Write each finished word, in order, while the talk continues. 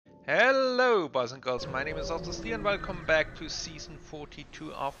Hello boys and girls, my name is Zoltan and welcome back to season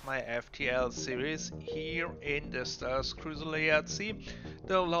 42 of my FTL series here in the Stars Cruiser layout C,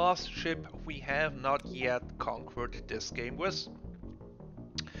 the last ship we have not yet conquered this game with.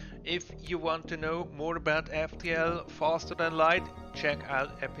 If you want to know more about FTL faster than light, check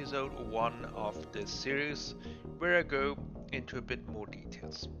out episode 1 of this series where I go into a bit more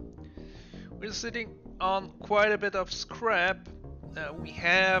details. We're sitting on quite a bit of scrap. We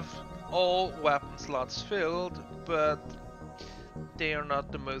have all weapon slots filled, but they are not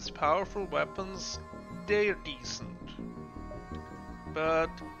the most powerful weapons. They're decent, but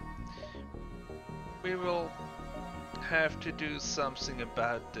we will have to do something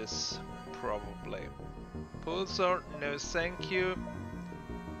about this probably. Pulsar, no thank you.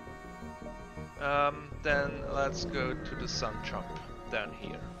 Then let's go to the sun jump down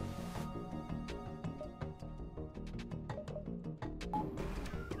here.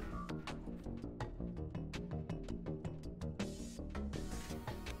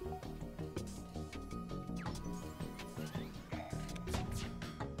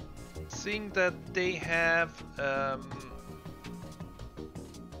 Seeing that they have a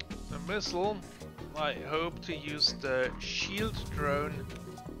missile, I hope to use the shield drone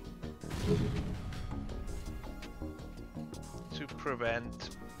to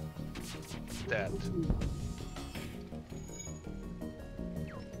prevent that.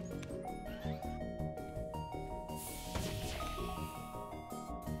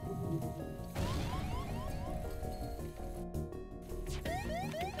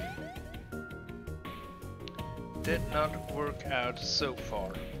 Did not work out so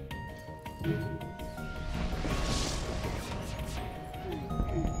far.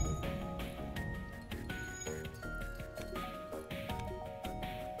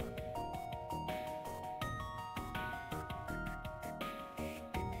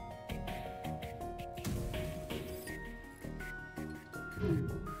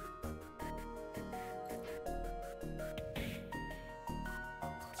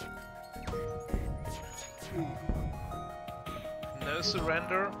 No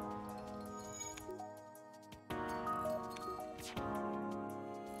surrender.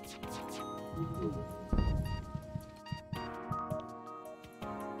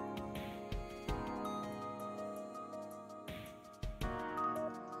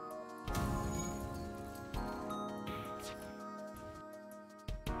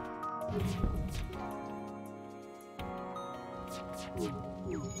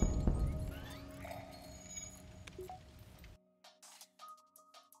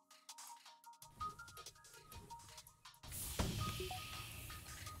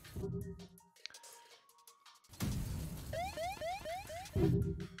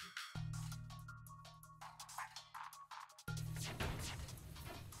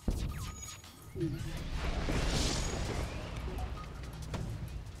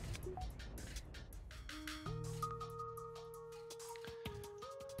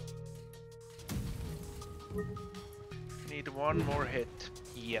 Need one more hit.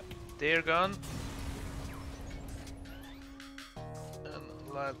 Yep, they're gone. And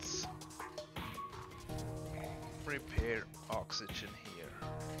let's repair oxygen here.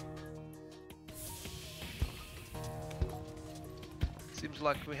 Seems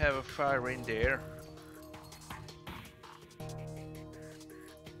like we have a fire in there.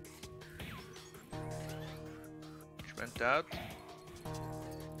 Which went out.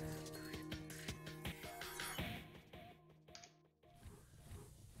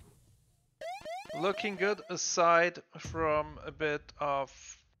 Looking good aside from a bit of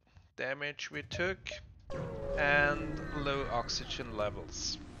damage we took and low oxygen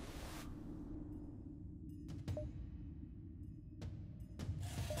levels.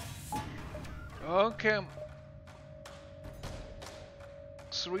 Okay.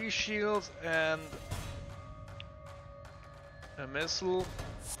 3 shields and a missile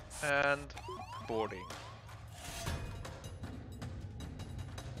and boarding.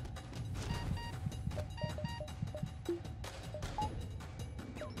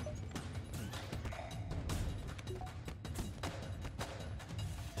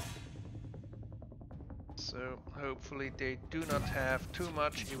 So hopefully they do not have too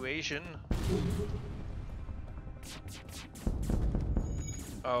much evasion.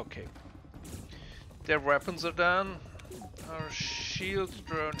 Okay. Their weapons are down. Our shield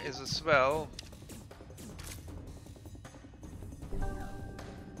drone is as well.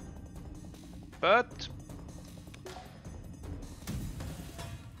 But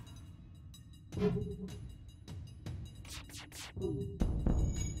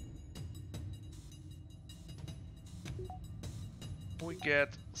we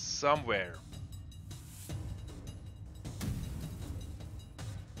get somewhere.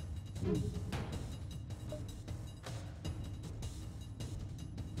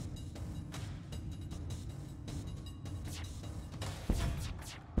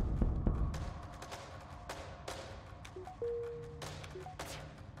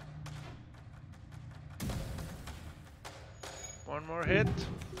 One more hit,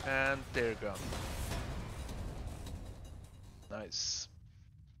 and they're gone. Nice.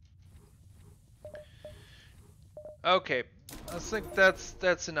 Okay, I think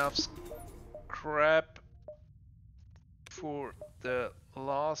that's enough scrap for the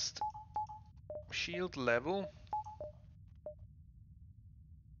last shield level.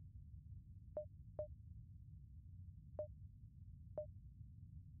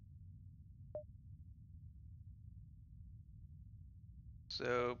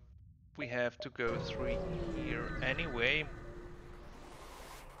 So we have to go through here anyway,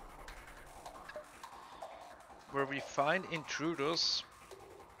 where we find intruders.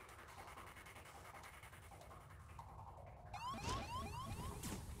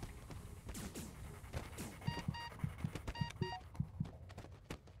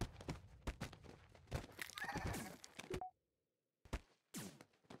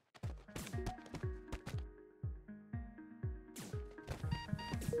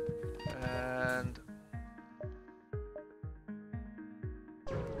 And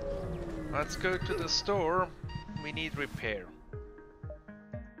let's go to the store. We need repair.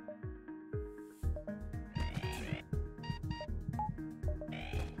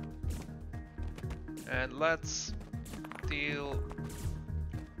 And let's deal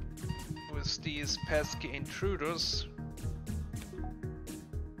with these pesky intruders.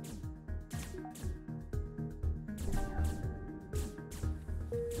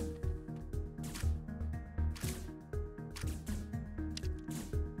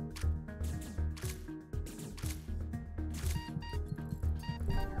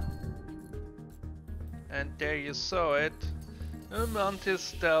 And there you saw it.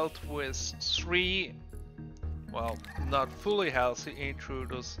 Mantis dealt with 3, well, not fully healthy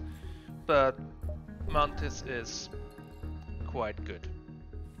intruders, but Mantis is quite good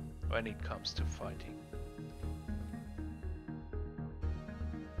when it comes to fighting.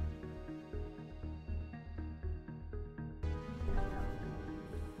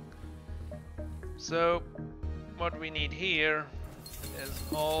 So what we need here is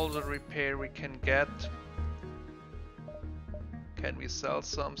all the repair we can get. Can we sell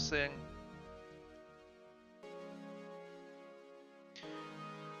something?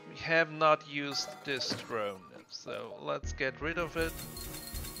 We have not used this drone, so let's get rid of it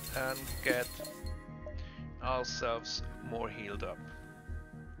and get ourselves more healed up.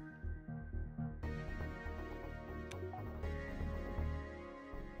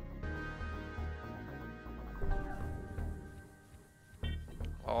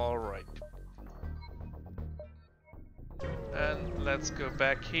 Alright. And let's go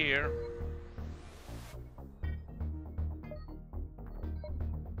back here.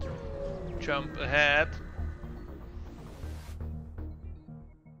 Jump ahead.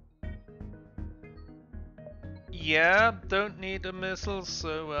 Yeah, don't need a missile,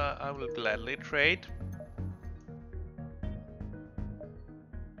 so I will gladly trade.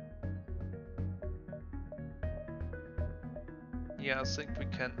 Yeah, I think we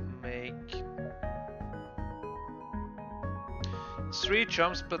can make 3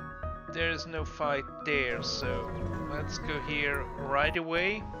 jumps, but there is no fight there, so let's go here right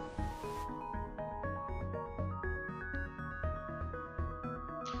away.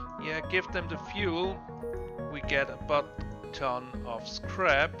 Yeah, give them the fuel. We get a butt-ton of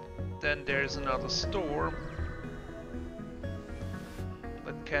scrap. Then there's another store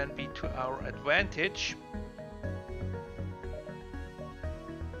that can be to our advantage.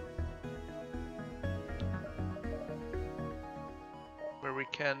 Where we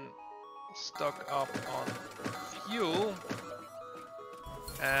can stock up on fuel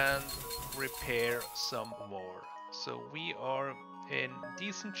and repair some more. So we are in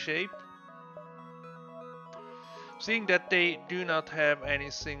decent shape. Seeing that they do not have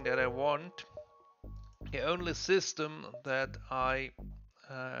anything that I want, the only system that I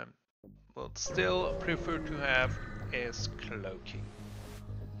would still prefer to have is cloaking.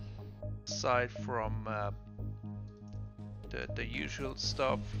 Aside from the usual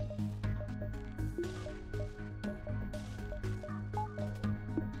stuff.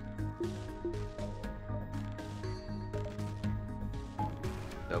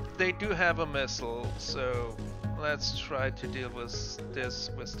 They do have a missile, so let's try to deal with this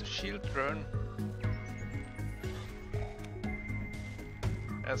with the shield drone.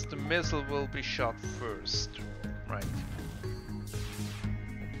 as the missile will be shot first. Right.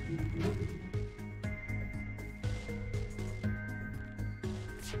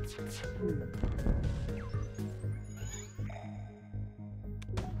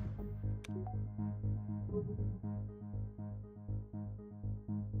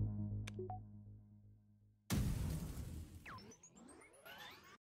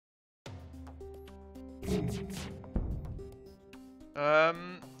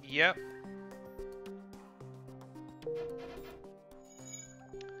 Yeah.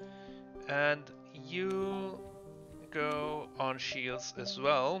 And you go on shields as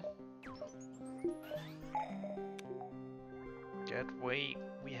well. That way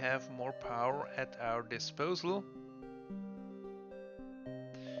we have more power at our disposal.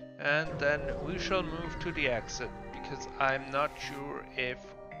 And then we shall move to the exit, because I'm not sure if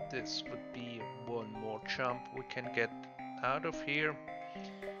this would be one more jump we can get out of here.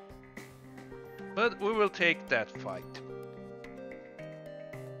 But we will take that fight.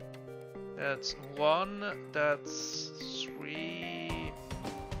 That's 1, that's 3.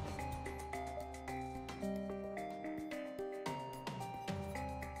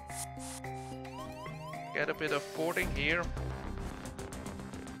 Get a bit of porting here.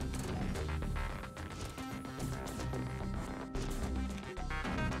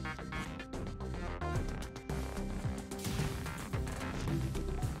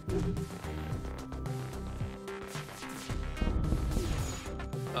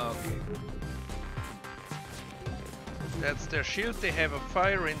 Okay. That's their shield, they have a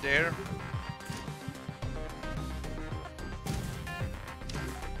fire in there.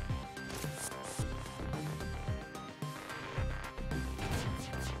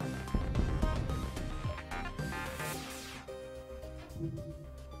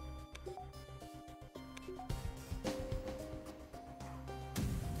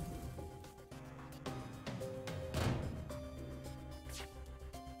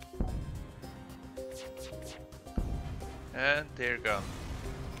 And they're gone.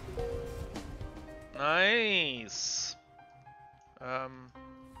 Nice.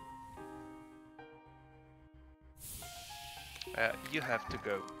 You have to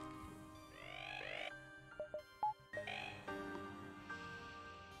go.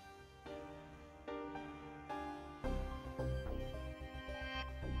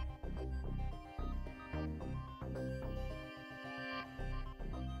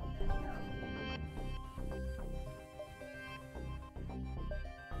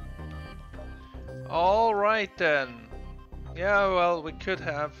 Alright then. Yeah, well, we could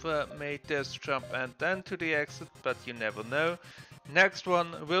have made this jump and then to the exit, but you never know. Next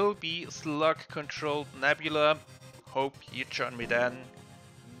one will be Slug controlled Nebula. Hope you join me then.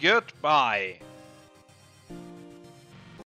 Goodbye.